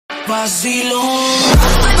Hello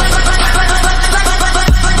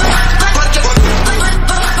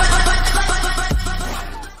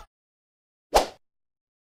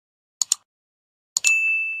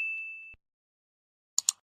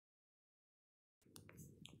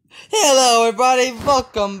everybody,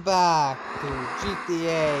 welcome back to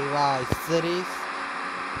GTA Vice Cities.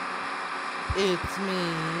 It's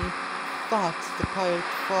me, Fox the Pirate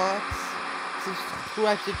Fox.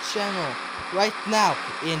 Subscribe to the channel right now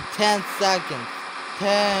in 10 seconds.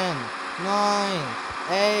 10, 9,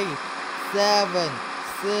 8, 7,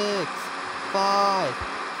 6, 5,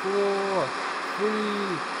 4, 3, 2,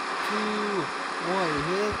 1.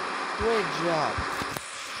 Hit. Great job.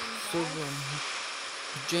 So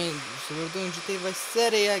we're doing GTA Vice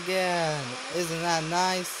City again. Isn't that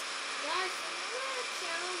nice? Guys, remember that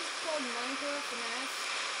channel called Minecraft and Ash?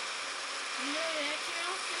 You know that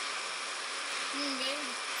channel? You made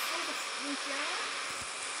it for the new channel?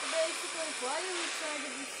 So basically, why do we try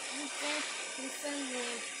to defend the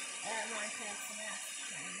Minecraft and Ash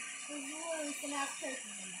channel? Because you always can have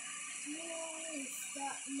taken them. You always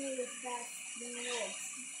got made that the world.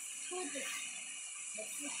 Put the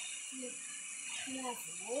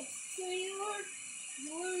Whoops, so you were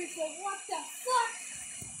said, what the fuck?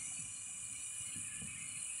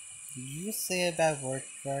 Did you say a bad word,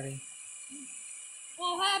 Freddy?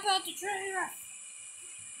 Well, how about the trailer?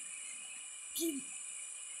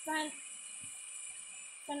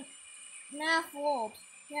 Math world.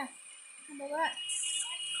 Yeah, how about that?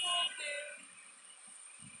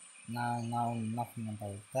 No, nothing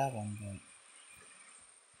about that one, but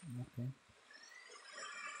okay.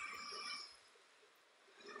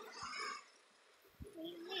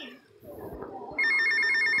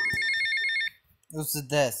 Who's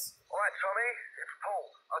this? Alright, Tommy, it's Paul.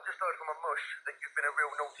 I just heard from a mush that you've been a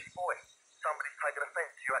real naughty boy. Somebody's taken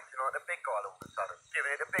offence to you acting like the big guy all of a sudden.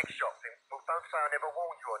 Giving it a big shot thing. Well, don't say I never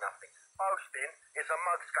warned you or nothing. Boasting is a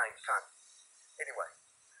mug's game, son. Anyway,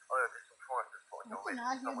 I heard there's some fighters putting your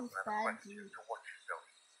head. Someone's gonna have a question, so watch yourself.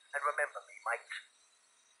 And remember me, mate.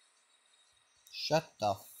 Shut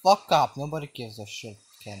the fuck up. Nobody gives a shit,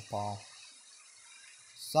 Ken Paul.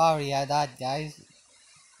 Sorry I died, guys.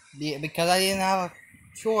 Because I didn't have a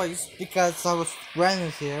choice, because I was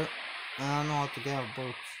friends here, and I don't know how to get a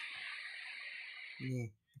boat.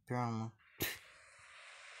 Yeah, apparently.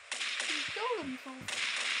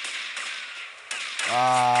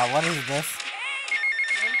 What is this?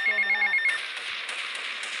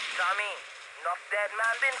 Tommy, enough dead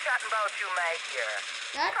man been chatting about you, my dear.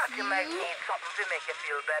 That's you might need something to make you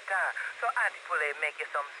feel better. So Auntie Poulet make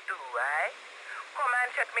you some stew, eh? Come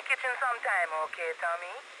and check me kitchen sometime, okay,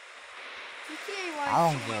 Tommy?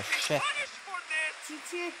 I don't give a shit.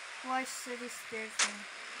 GTA Vice City scares me.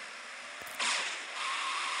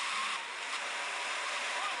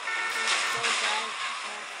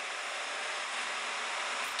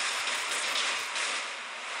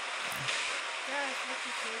 Guys, what's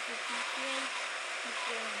your favorite GTA?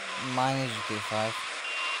 Mine is GTA 5.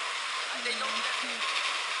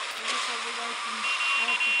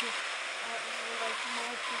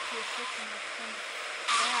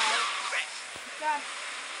 Got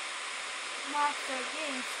Monster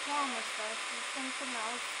Games promised us it's going to come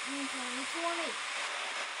out in 2020.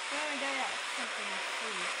 Every day out, something is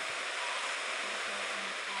free.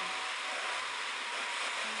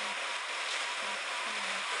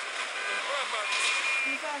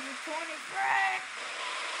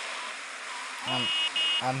 2023!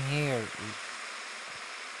 I'm here.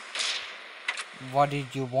 What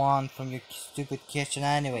did you want from your stupid kitchen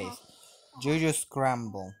anyways? Jojo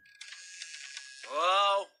Scramble.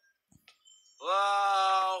 Whoa!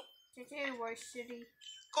 Whoa! GTA Vice City.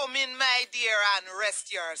 Come in, my dear, and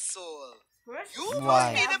rest your soul. You Why?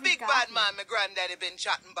 must be the big bad man my granddaddy been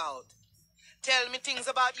chatting about. Tell me things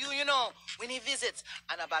about you, you know, when he visits,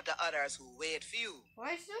 and about the others who wait for you.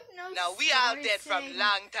 Why is there no Now, we all dead from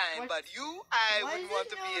long time, but you, I wouldn't want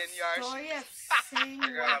to be in your shoes. I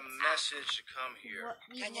got a message to come here.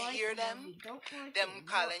 Can you hear them? Them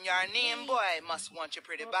calling your name, boy, must want you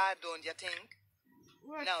pretty bad, don't you think?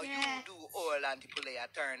 Now you do all Auntie Poulet a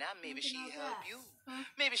turn, and maybe she help you.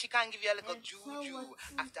 Maybe she can give you a little juju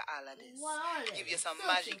after all of this. Give you some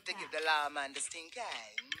magic to give the lawman the stink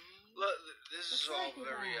eye. Look, this is all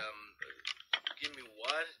very, give me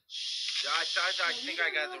what? I think I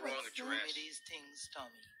got the wrong Show me address. these things,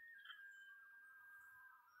 Tommy.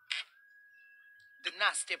 The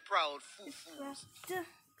nasty proud foo-foos.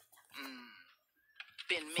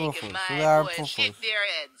 Been making my boys shake their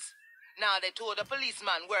heads. Now they told the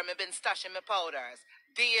policeman where me been stashing my powders.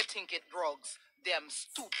 They think it drugs. Them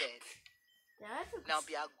stupid. Now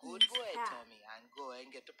be a good boy, Tommy, and go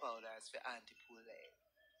and get the powders for Auntie Poulet.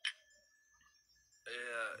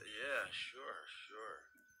 Yeah, sure.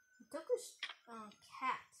 He took his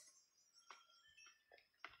cat.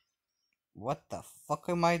 What the fuck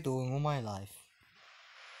am I doing with my life?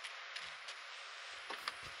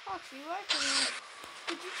 Foxy, why can you?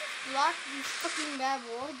 Could you just block these fucking bad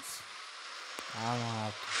words? I don't know how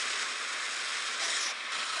to.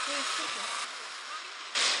 Hey, super.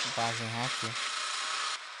 If I can hack you.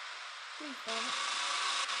 Please don't.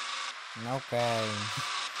 Okay.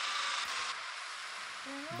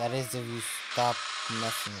 That is if you stop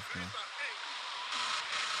messing with me.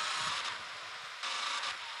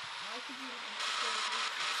 Why could you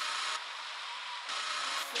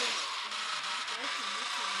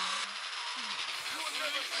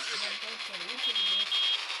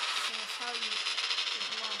That's how you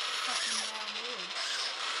want fucking bad words.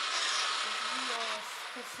 You are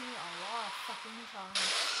pissing a lot of fucking times.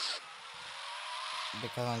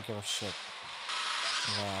 Because I don't give a shit.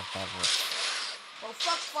 Yeah, that works. Oh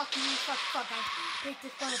fuck you, fuck. I take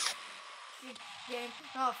this one game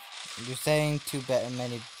off. You're saying too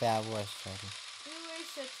many bad words, Freddy. You already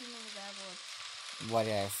said too many bad words. What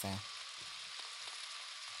did I say?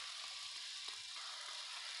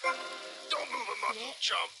 Don't move a muscle,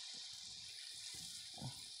 chump.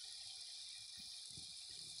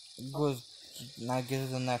 Good. Now get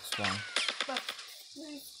to the next one. But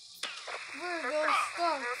where those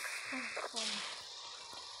stars come from?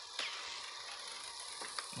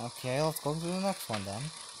 Okay, let's go to the next one then.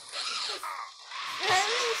 How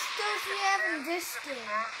many stars we have in this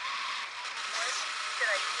game?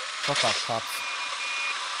 Fuck up, cops.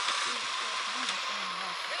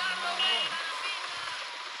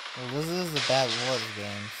 Well, this is a bad words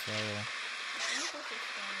game, so...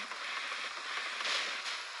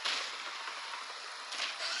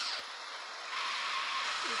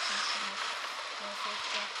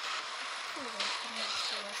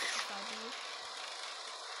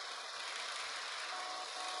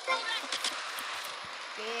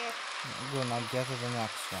 Good, now get to the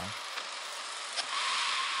next one.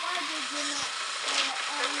 Why did you not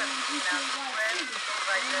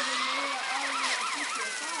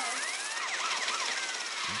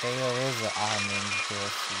There is an army in the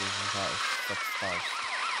US series without 6 stars.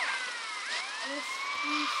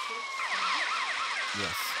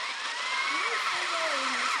 Yes.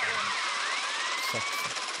 6.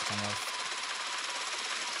 Almost.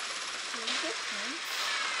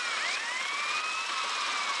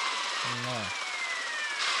 No.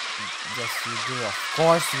 Yes, you do. Of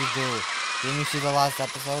course you do. Didn't you see the last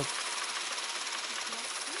episode?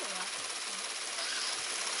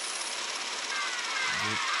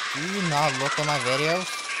 Do you not look at my videos?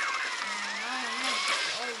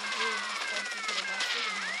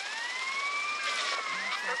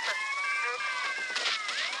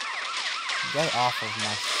 Get off of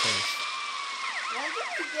my face. Why did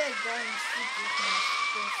you get a gun and shoot this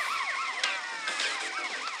face?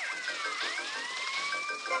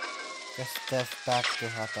 Just step back to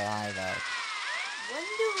have the eye out. When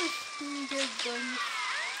do we get guns?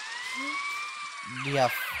 We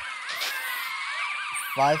have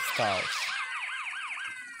 5 stars.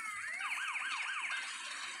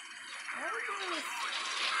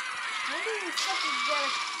 When do we fucking get a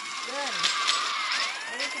gun?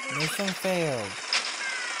 Mission failed.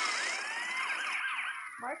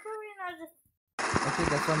 Why could we not just... Okay,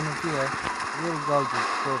 that's one move here. We'll go to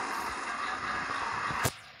cook.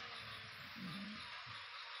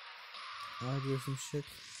 Wanna do some shit?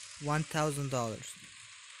 $1,000.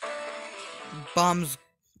 Bombs.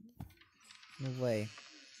 No way.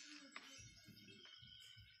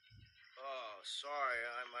 Oh, sorry.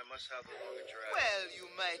 I must have the wrong address. Well, you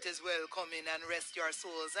might as well come in and rest your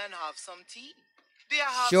souls and have some tea. Do you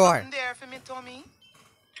have Sure. something there for me, Tommy?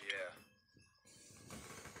 Yeah.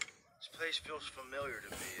 This place feels familiar to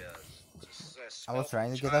me. I was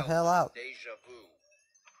trying to get the hell out. Deja vu.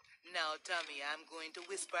 Now, Tommy, I'm going to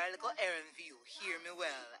whisper a little errand for you. Hear me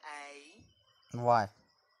well, aye? Why?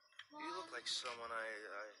 You look like someone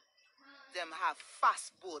Them have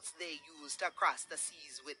fast boats they use to cross the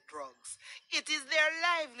seas with drugs. It is their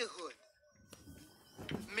livelihood.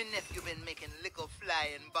 Me nephew been making little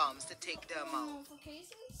flying bombs to take them out.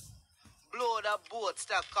 Blow the boats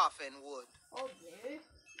to coffin wood. Oh, there?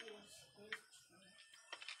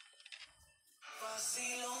 Thanks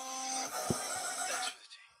for the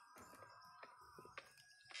tea.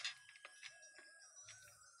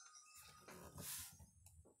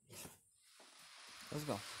 Let's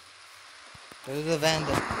go. There's a van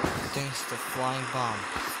that thinks the flying bomb.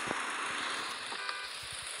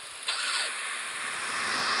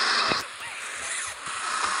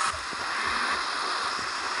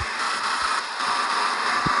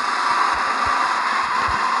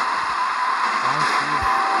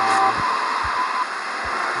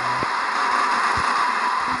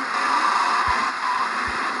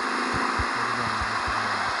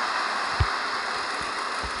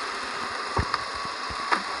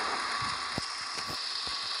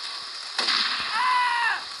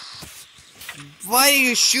 Why do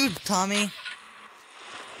you shoot, Tommy?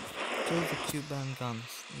 Kill the Cuban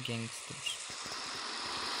gangsters.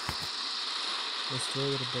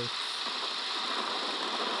 Destroy the boat.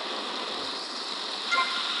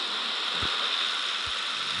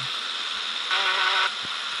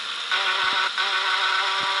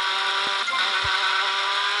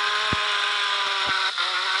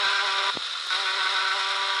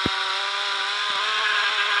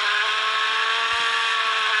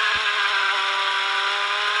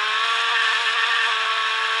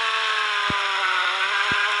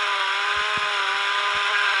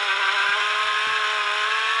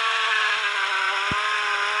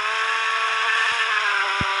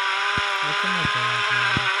 Look at my dog,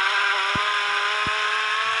 man.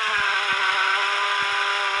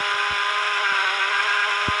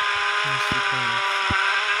 Nice sequence.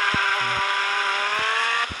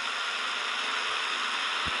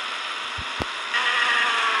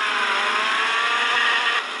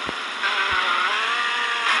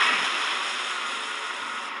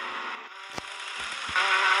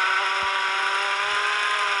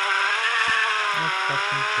 Oh,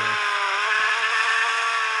 fucking course.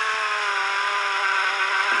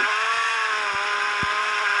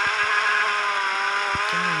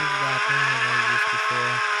 Can I use that one that I used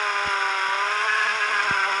before?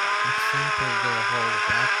 I think I get a hold of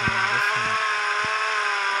that one. This one.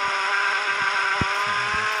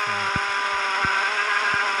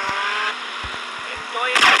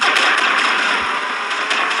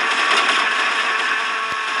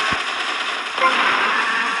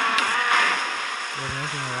 There's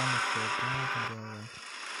nothing around the ship. I can go away.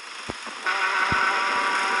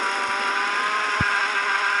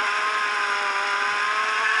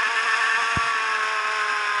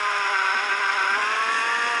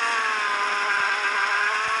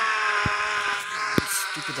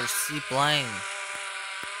 Stupid seaplane.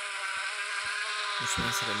 Which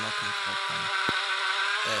means that I'm not control plane.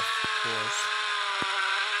 Of course.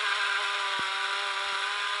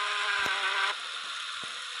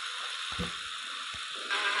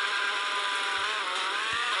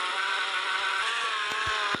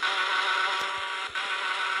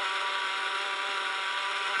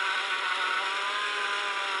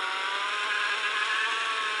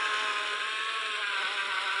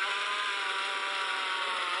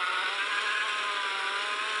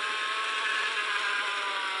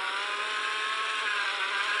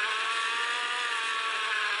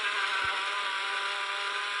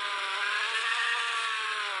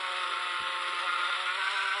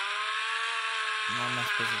 What am I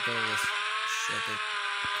supposed to do with this? Shut it.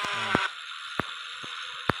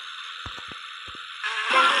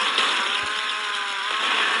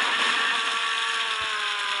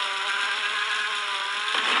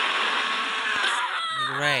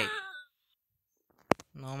 Great.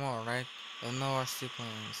 No more, right? Oh, no more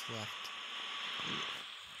sequence left.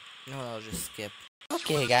 No, I'll just skip.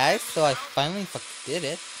 Okay, guys, so I finally fucking did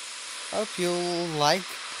it. Hope you liked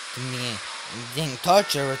me getting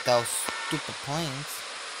tortured with those stupid planes.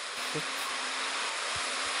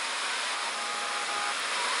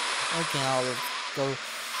 Okay, now let's go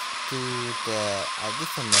to the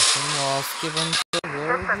different mission. We'll skip until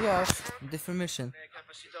where we are. Different mission.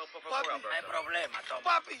 Papi, hay problema, Tom.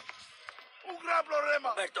 Papi, un gran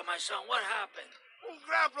problema. Alberto, my son, what happened? Un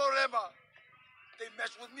gran problema. They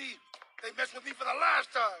messed with me. They messed with me for the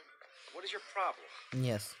last time. What is your problem?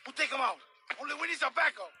 Yes. We'll take them out. Only we need some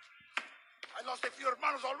backup. I lost a few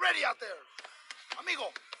hermanos already out there.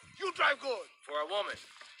 Amigo, you drive good. For a woman,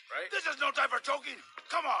 right? This is no time for choking.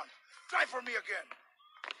 Come on, drive for me again.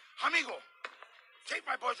 Amigo, take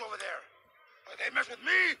my boys over there. If they mess with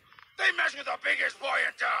me, they mess with the biggest boy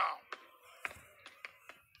in town.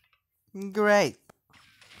 Great.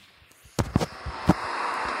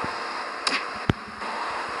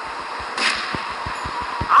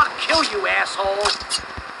 I'll kill you, asshole!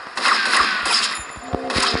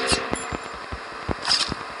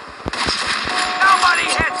 Nobody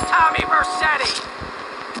hits Tommy Vercetti!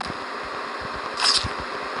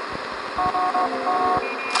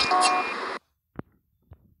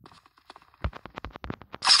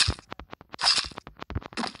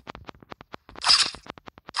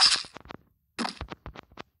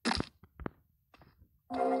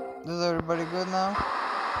 Is everybody good now?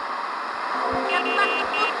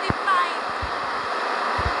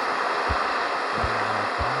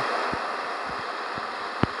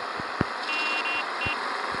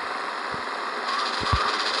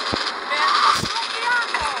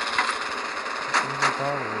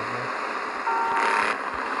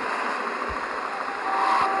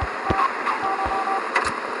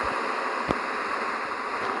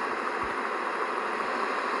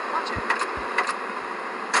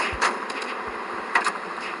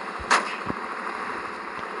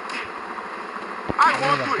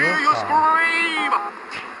 want to hear you scream!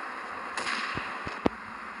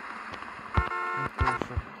 I'm pretty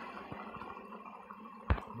sure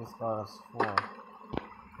this car is 4.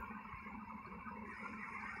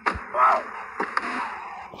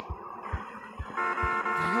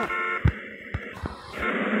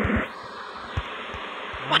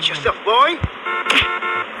 Watch yourself, boy!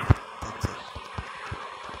 That's it.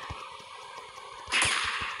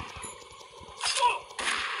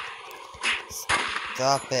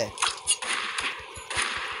 Stop it.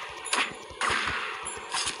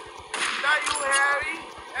 That you, Harry?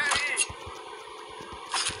 Harry!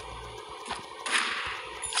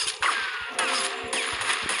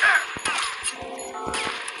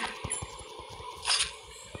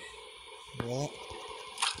 Really?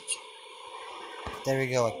 There we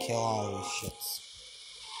go, I kill all these shits.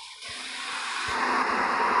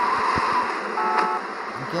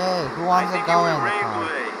 Okay, who wants to go in the car?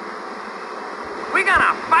 We're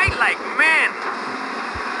gonna fight like men!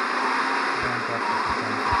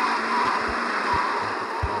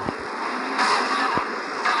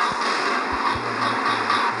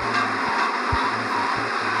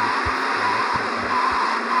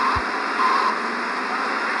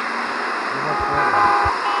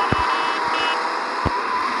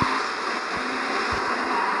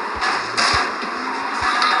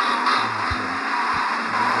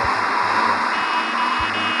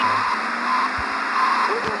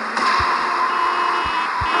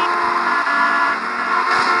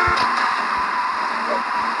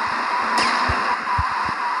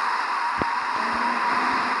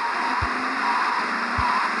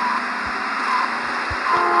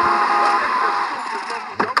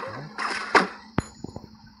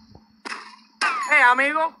 Hey,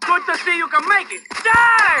 amigo, good to see you can make it.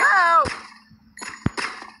 Die! Help!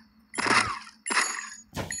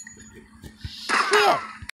 Shit!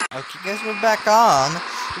 Okay, guys, we're back on.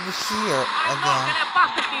 Over here again.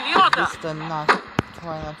 Just try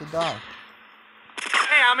not to die.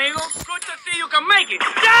 Hey, amigo, good to see you can make it.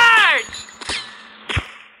 Die!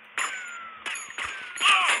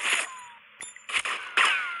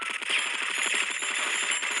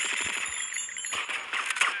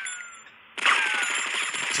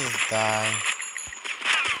 Just die.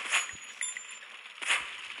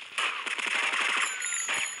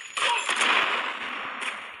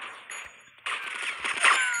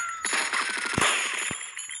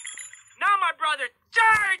 Now, my brother,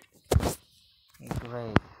 charge!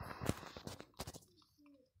 Great.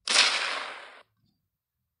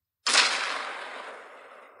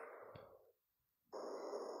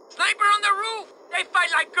 Sniper on the roof! They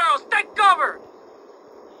fight like girls. Take cover!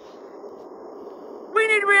 We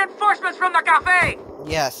need reinforcements from the cafe!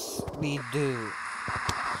 Yes, we do.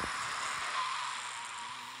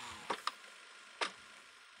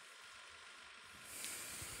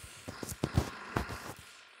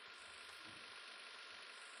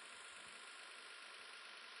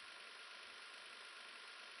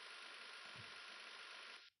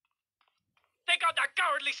 Take out that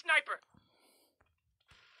cowardly sniper!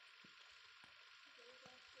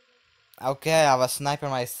 Okay, I was a sniper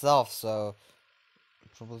myself, so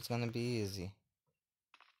probably it's gonna be easy.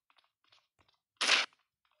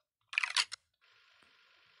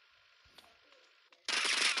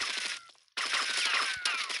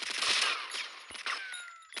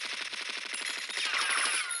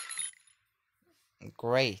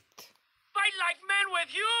 Great. Fight like men with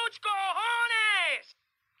huge cojones!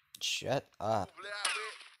 Shut up.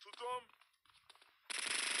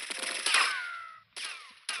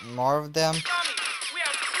 More of them? Tommy, we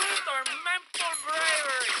have proved our mental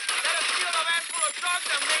bravery. Let us steal a van full of drugs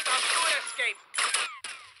and make a good escape.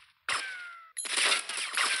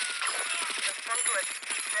 Respond to it.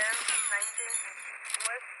 10, 19,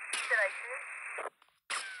 West, should I see?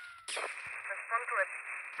 Respond to it.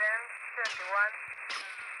 10, 71,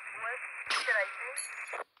 West, should I see?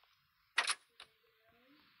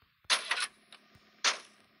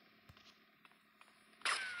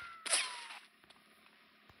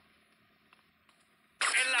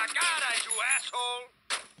 En la cara, you asshole!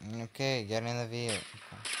 Okay, get in the vehicle.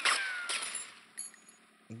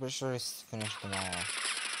 I'm pretty sure he's finished them all.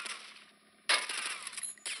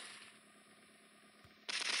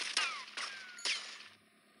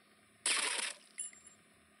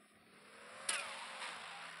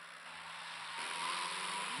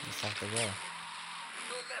 Just have to go.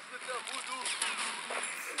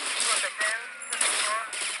 Protect 10, 74,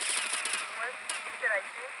 West, should I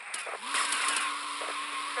see?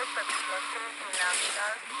 Suspect closing to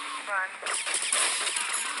Navidad, van.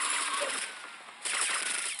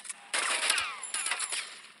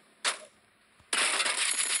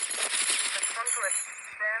 Respond to it.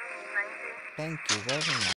 Thank you very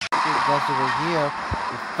much. You guys over here.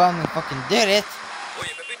 We finally fucking did it.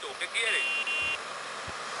 Oye, Pepito, ¿qué quieres?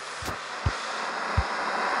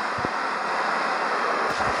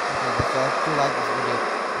 Okay, so if you like this video,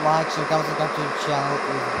 like, share, comment, subscribe to the channel.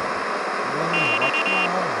 Is really watch my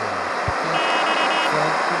other videos. Okay, so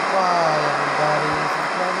goodbye everybody.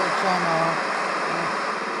 Subscribe to the channel.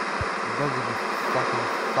 Go give me fucking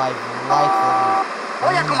 5 likes at least.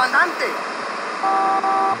 Oye, comandante.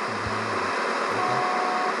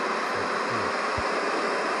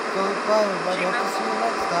 Goodbye everybody. Hope to see you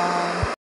next time.